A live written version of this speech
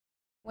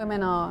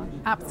Women are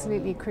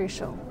absolutely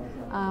crucial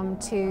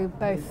to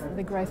both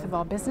the growth of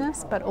our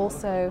business, but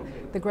also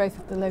the growth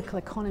of the local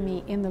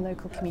economy in the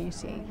local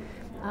community.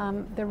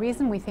 The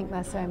reason we think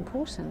they're so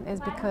important is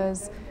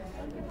because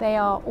they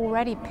are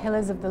already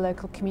pillars of the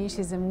local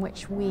communities in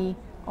which we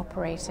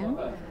operate in,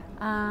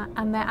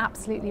 and they're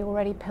absolutely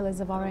already pillars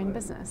of our own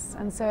business.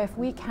 And so if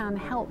we can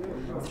help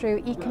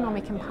through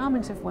economic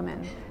empowerment of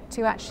women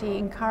to actually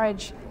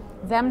encourage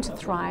them to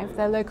thrive,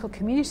 their local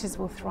communities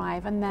will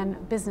thrive, and then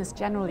business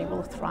generally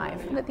will thrive.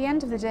 And at the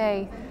end of the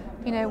day,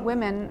 you know,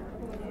 women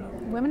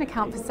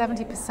account for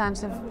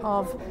 70%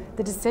 of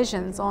the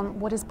decisions on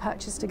what is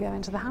purchased to go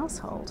into the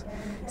household.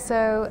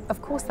 So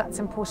of course that's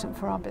important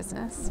for our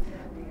business,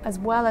 as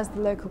well as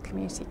the local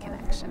community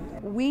connection.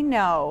 We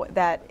know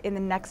that in the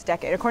next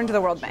decade, according to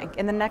the World Bank,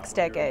 in the next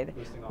decade,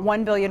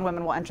 1 billion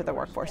women will enter the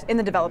workforce in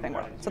the developing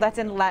world. So that's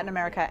in Latin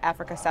America,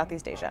 Africa,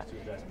 Southeast Asia,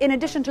 in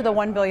addition to the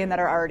 1 billion that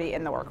are already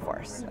in the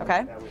workforce,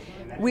 okay?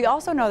 We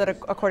also know that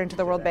according to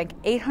the World Bank,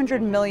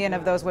 800 million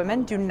of those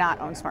women do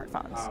not own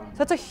smartphones. So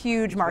that's a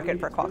huge market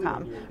for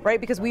Qualcomm, right?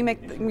 Because we make,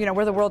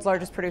 we're the world's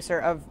largest producer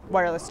of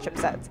wireless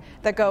chipsets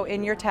that go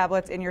in your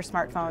tablets, in your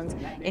smartphones,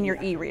 in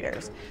your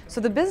e-readers.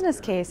 So the business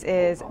case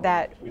is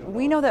that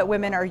we know that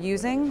women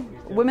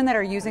that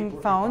are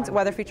using phones,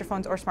 whether feature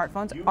phones or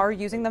smartphones, are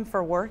using them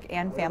for work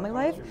and family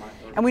life.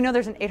 And we know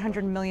there's an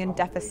 800 million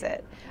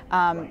deficit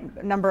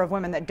number of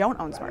women that don't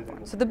own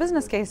smartphones. So the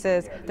business case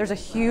is there's a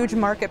huge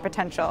market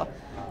potential,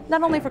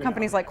 not only for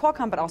companies like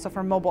Qualcomm, but also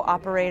for mobile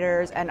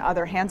operators and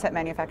other handset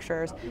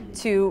manufacturers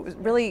to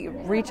really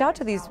reach out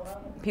to these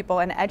people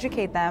and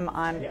educate them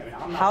on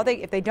how they,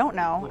 if they don't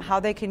know, how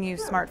they can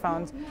use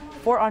smartphones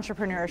for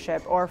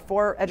entrepreneurship or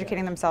for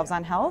educating themselves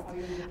on health,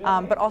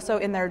 but also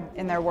in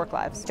their work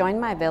lives. Join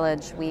My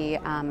Village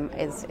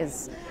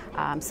is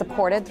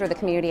supported through the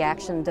Community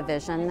Action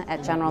Division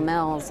at General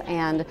Mills,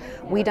 and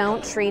we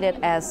don't treat it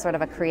as sort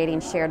of a creating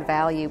shared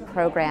value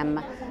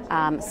program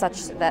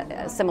such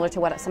that similar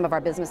to what some of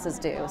our businesses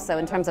do. So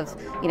in terms of,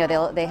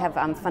 they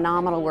have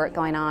phenomenal work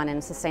going on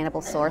in sustainable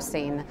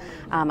sourcing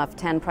of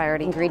 10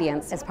 priority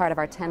ingredients as part of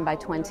our 10 by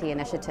 20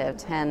 initiative,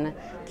 10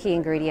 key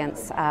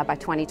ingredients by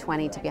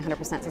 2020 to be 100%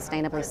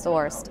 sustainably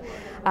sourced.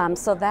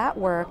 So that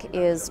work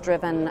is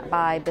driven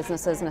by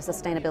businesses and a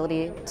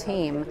sustainability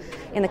team.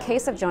 In the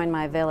case of Join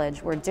My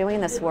Village, we're doing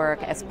this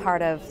work as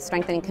part of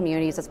strengthening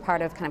communities, as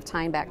part of kind of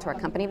tying back to our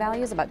company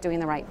values about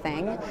doing the right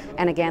thing.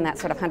 And again, that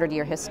sort of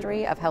 100-year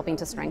history of helping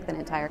to strengthen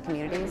entire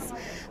communities.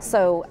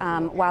 So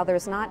while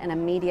there's not an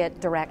immediate,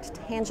 direct,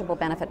 tangible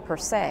benefit per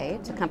se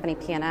to company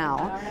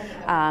P&L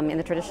in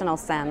the traditional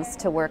sense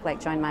to work like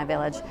Join My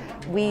Village,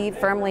 we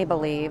firmly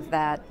believe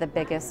that the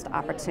biggest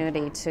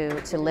opportunity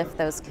to lift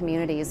those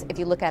communities, if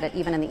you look at it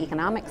even in the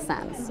economic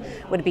sense,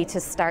 would be to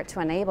start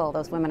to enable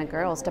those women and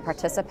girls to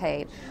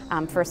participate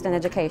first in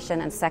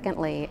education and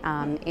secondly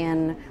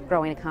in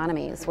growing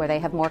economies where they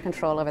have more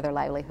control over their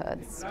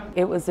livelihoods.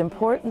 It was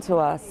important to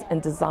us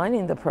in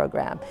designing the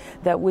program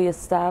that we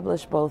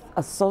establish both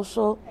a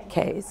social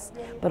case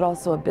but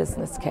also a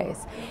business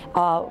case.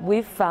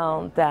 We've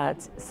found that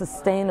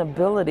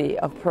sustainability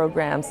of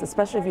programs,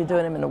 especially if you're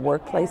doing them in a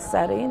workplace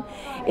setting,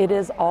 it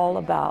is all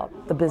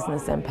about the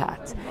business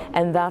impact,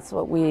 and that's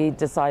what we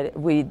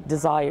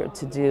desired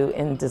to do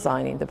in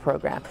designing the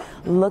program,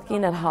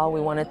 looking at how we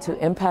wanted to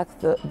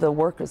impact the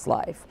worker's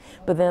life,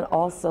 but then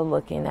also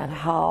looking at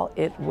how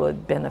it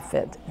would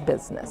benefit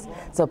business.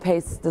 So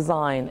P.A.C.E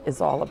design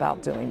is all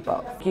about doing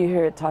both. You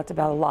hear it talked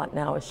about a lot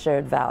now as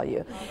shared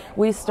value.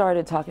 We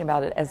started talking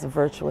about it as a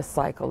virtuous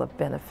cycle of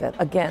benefit.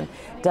 Again,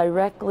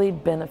 directly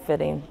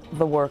benefiting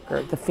the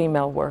worker, the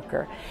female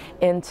worker.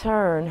 In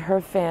turn,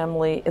 her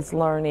family is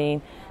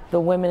learning, the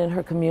women in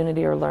her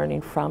community are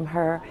learning from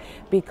her.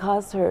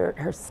 Because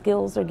her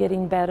skills are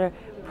getting better,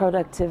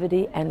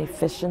 productivity and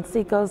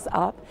efficiency goes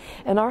up.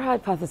 And our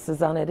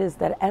hypothesis on it is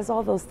that as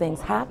all those things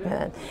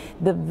happen,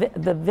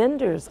 the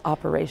vendors'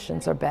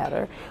 operations are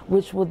better,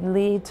 which would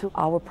lead to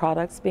our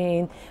products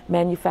being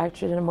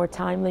manufactured in a more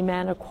timely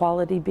manner,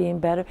 quality being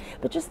better,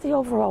 but just the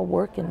overall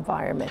work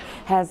environment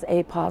has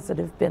a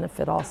positive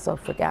benefit also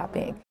for Gap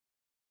Inc.